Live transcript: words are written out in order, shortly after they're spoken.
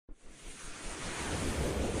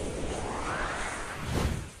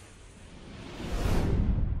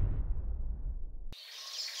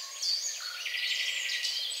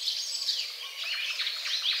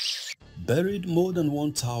Buried more than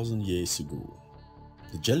 1,000 years ago,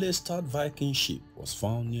 the Gjellestad Viking Ship was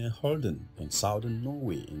found near Halden in southern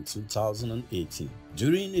Norway in 2018.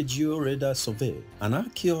 During a Georadar survey, an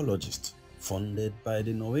archaeologist funded by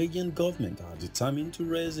the Norwegian government are determined to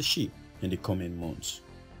raise the ship in the coming months.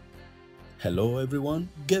 Hello everyone,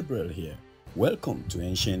 Gabriel here. Welcome to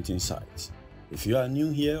Ancient Insights. If you are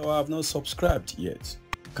new here or have not subscribed yet,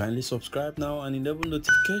 kindly subscribe now and enable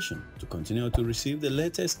notification to continue to receive the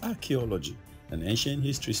latest archaeology and ancient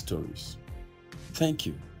history stories. Thank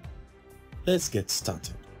you. Let's get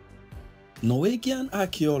started. Norwegian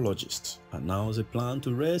archaeologists announced a plan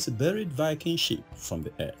to raise a buried Viking ship from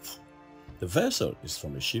the earth. The vessel is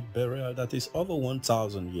from a ship burial that is over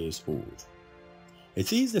 1,000 years old.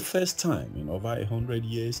 It is the first time in over 100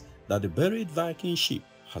 years that the buried Viking ship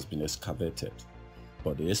has been excavated.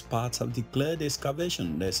 But the experts have declared the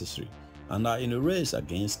excavation necessary and are in a race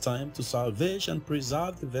against time to salvage and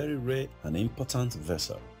preserve the very rare and important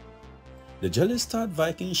vessel. The Gjellestad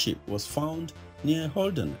Viking ship was found near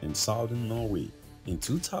Halden in southern Norway in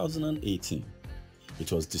 2018.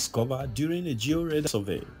 It was discovered during a Georadar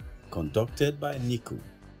survey conducted by NICO,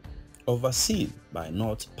 overseen by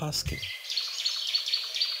North Pascal.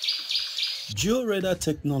 Georadar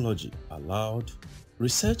technology allowed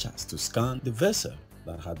researchers to scan the vessel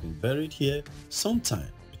that had been buried here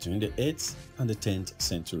sometime between the 8th and the 10th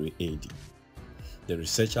century AD. The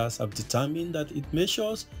researchers have determined that it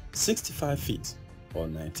measures 65 feet or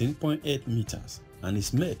 19.8 meters and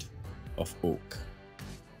is made of oak.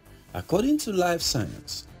 According to Life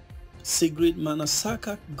Science, Sigrid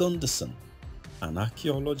Manasaka Gunderson, an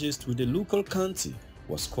archaeologist with the local county,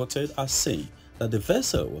 was quoted as saying that the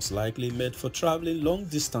vessel was likely made for traveling long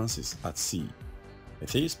distances at sea.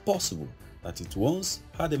 It is possible that it once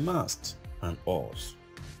had a mast and oars.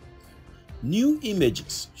 New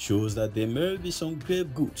images shows that there may be some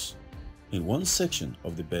grave goods in one section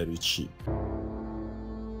of the buried ship.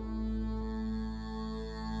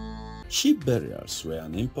 Ship burials were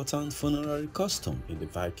an important funerary custom in the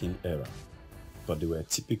Viking era, but they were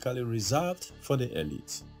typically reserved for the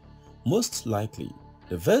elite. Most likely,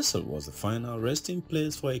 the vessel was the final resting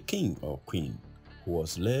place for a king or queen, who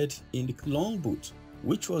was laid in the long boat,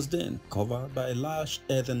 which was then covered by a large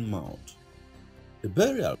earthen mound. The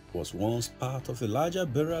burial was once part of a larger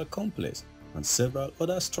burial complex, and several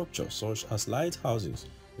other structures such as lighthouses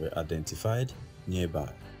were identified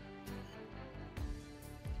nearby.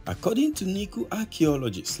 According to NICO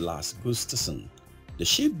archaeologist Lars Gustafsson, the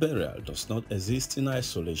ship burial does not exist in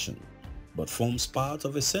isolation, but forms part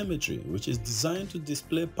of a cemetery which is designed to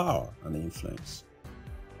display power and influence.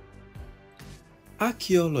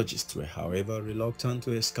 Archaeologists were however reluctant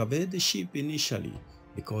to excavate the ship initially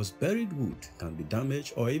because buried wood can be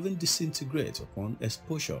damaged or even disintegrate upon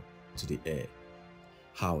exposure to the air.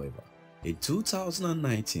 However, in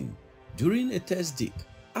 2019, during a test dig,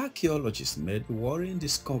 archaeologists made a worrying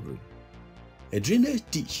discovery. A drainage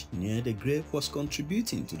ditch near the grave was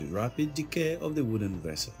contributing to the rapid decay of the wooden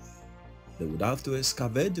vessel. They would have to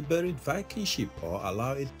excavate the buried Viking ship or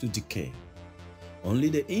allow it to decay. Only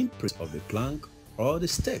the imprint of the plank or the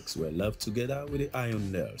stakes were left together with the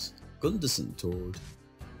iron nails, Gunderson told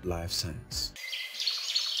Life Science.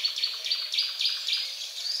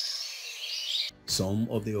 Some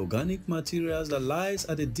of the organic materials that lies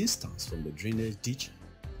at a distance from the drainage ditch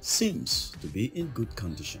seems to be in good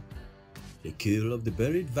condition. The keel of the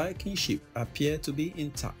buried Viking ship appeared to be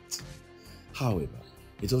intact. However,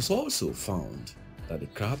 it was also found that the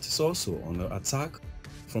craft is also under attack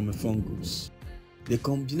from a fungus. The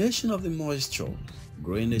combination of the moisture,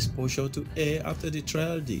 growing exposure to air after the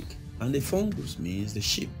trial dig, and the fungus means the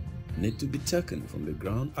ship need to be taken from the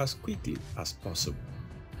ground as quickly as possible.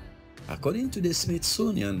 According to the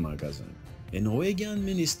Smithsonian magazine, a Norwegian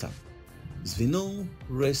minister, Sveinung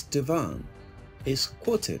Restevan, is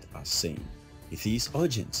quoted as saying, "It is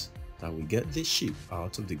urgent that we get this ship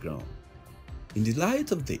out of the ground." In the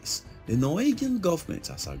light of this, the Norwegian government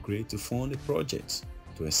has agreed to fund a project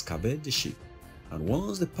to excavate the ship, and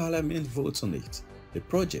once the parliament votes on it, the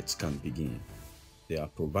project can begin. They are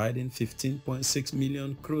providing 15.6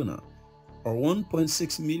 million krona or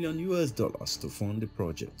 $1.6 million to fund the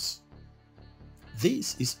projects.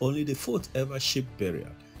 This is only the 4th ever ship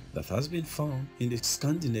burial that has been found in the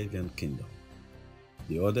Scandinavian kingdom.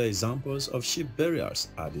 The other examples of ship burials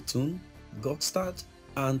are the Thun, Gokstad,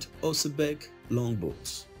 and Oseberg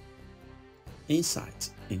longboats. Insight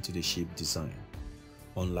into the ship design.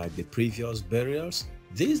 Unlike the previous burials,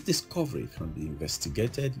 this discovery can be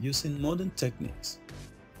investigated using modern techniques.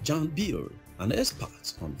 Jan Beer, an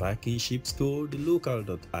expert on Viking ships, told the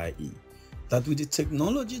local.ie that with the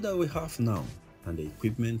technology that we have now, and the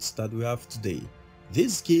equipment that we have today.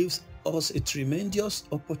 This gives us a tremendous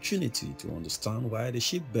opportunity to understand why the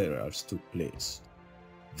ship burials took place.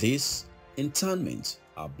 These internments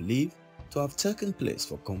are believed to have taken place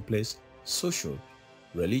for complex social,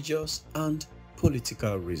 religious, and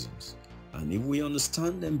political reasons, and if we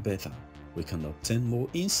understand them better, we can obtain more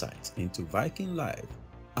insight into Viking life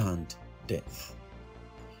and death.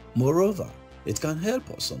 Moreover, it can help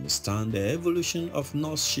us understand the evolution of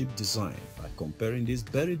Norse ship design by comparing this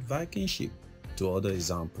buried Viking ship to other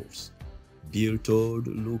examples. Bill told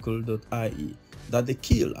local.ie that the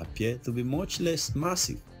keel appeared to be much less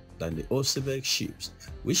massive than the Oseberg ships,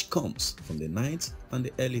 which comes from the 9th and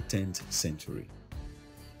the early 10th century.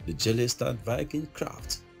 The Gjellestad Viking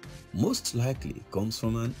craft most likely comes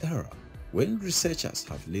from an era when researchers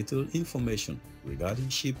have little information regarding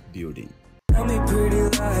shipbuilding. Tell me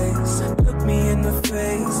pretty lies, look me in the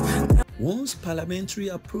face. Once parliamentary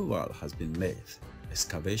approval has been made,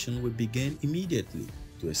 excavation will begin immediately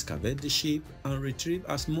to excavate the ship and retrieve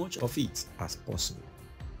as much of it as possible.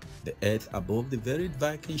 The earth above the buried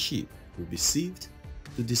Viking ship will be sieved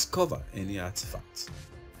to discover any artifacts.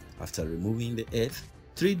 After removing the earth,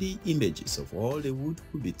 3D images of all the wood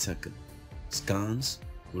will be taken. Scans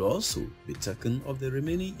will also be taken of the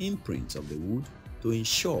remaining imprints of the wood to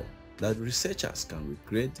ensure that researchers can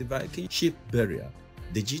recreate the Viking ship burial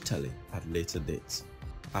digitally at later dates.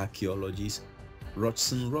 Archaeologist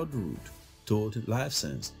Rodson Rodrud told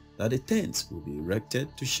LifeSense that the tents will be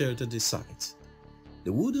erected to shelter the site.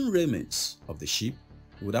 The wooden remnants of the ship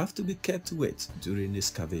would have to be kept wet during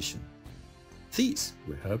excavation. This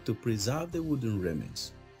will help to preserve the wooden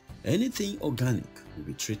remnants. Anything organic will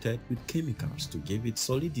be treated with chemicals to give it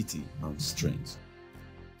solidity and strength.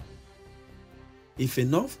 If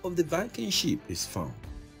enough of the Viking ship is found,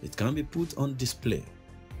 it can be put on display.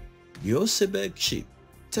 The Oseberg ship,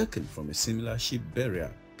 taken from a similar ship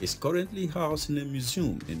burial, is currently housed in a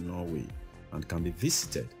museum in Norway and can be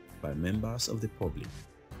visited by members of the public.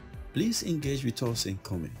 Please engage with us in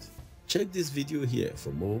comments. Check this video here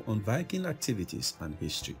for more on Viking activities and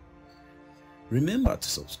history. Remember to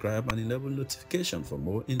subscribe and enable notification for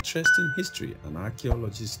more interesting history and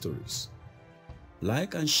archaeology stories.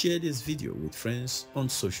 Like and share this video with friends on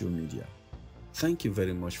social media. Thank you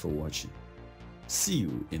very much for watching. See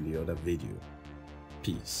you in the other video.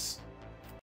 Peace.